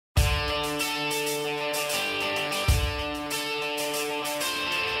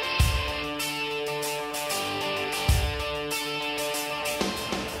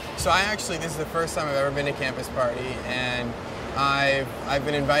So this is the first time I've ever been to Campus Party, and I've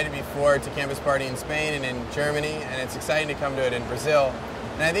been invited before to Campus Party in Spain and in Germany, and it's exciting to come to it in Brazil.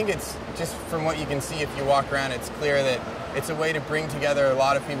 And I think it's just from what you can see if you walk around, it's clear that it's a way to bring together a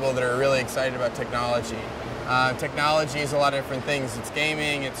lot of people that are really excited about technology. Technology is a lot of different things. It's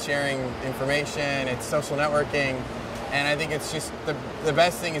gaming, it's sharing information, it's social networking, and I think it's just the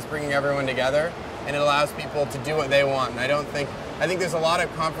best thing is bringing everyone together, and it allows people to do what they want. And I think there's a lot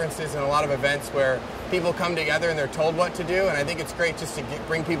of conferences and a lot of events where people come together and they're told what to do, and I think it's great just to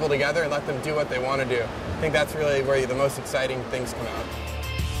bring people together and let them do what they want to do. I think that's really where the most exciting things come out.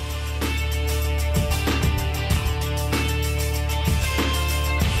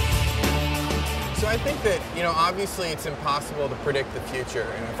 So I think that, obviously it's impossible to predict the future,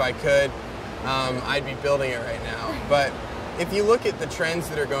 and if I could, I'd be building it right now. But if you look at the trends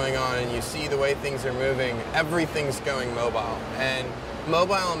that are going on and you see the way things are moving, everything's going mobile. And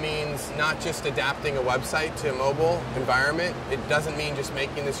mobile means not just adapting a website to a mobile environment. It doesn't mean just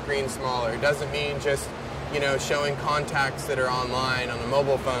making the screen smaller. It doesn't mean just, showing contacts that are online on a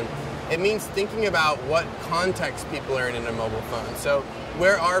mobile phone. It means thinking about what context people are in a mobile phone. So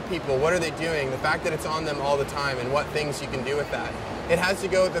where are people? What are they doing? The fact that it's on them all the time and what things you can do with that. It has to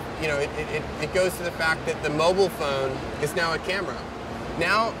go with it goes to the fact that the mobile phone is now a camera.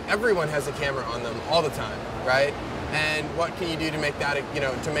 Now everyone has a camera on them all the time, right? And what can you do to make that,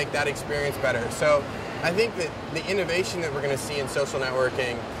 to make that experience better? So I think that the innovation that we're going to see in social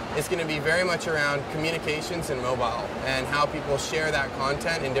networking is going to be very much around communications and mobile and how people share that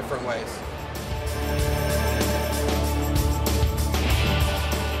content in different ways.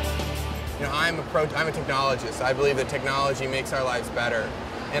 I'm a technologist. I believe that technology makes our lives better.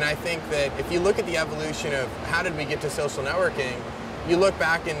 And I think that if you look at the evolution of how did we get to social networking, you look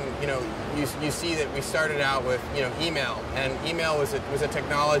back and you see that we started out with email, and email was a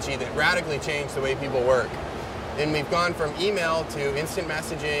technology that radically changed the way people work. And we've gone from email to instant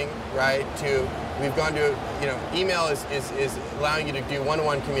messaging, right? We've gone to email is allowing you to do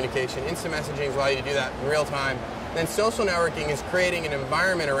one-to-one communication. Instant messaging is allowing you to do that in real time. Then social networking is creating an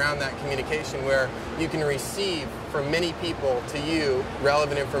environment around that communication where you can receive from many people to you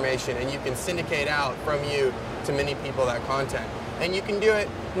relevant information, and you can syndicate out from you to many people that content. And you can do it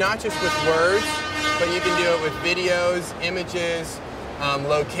not just with words, but you can do it with videos, images,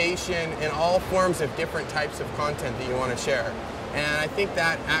 location, and all forms of different types of content that you want to share. And I think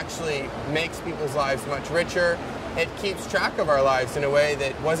that actually makes people's lives much richer. It keeps track of our lives in a way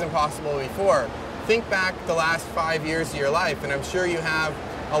that wasn't possible before. Think back the last 5 years of your life, and I'm sure you have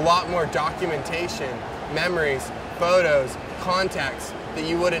a lot more documentation, memories, photos, contacts that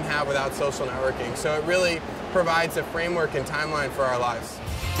you wouldn't have without social networking. So it really provides a framework and timeline for our lives.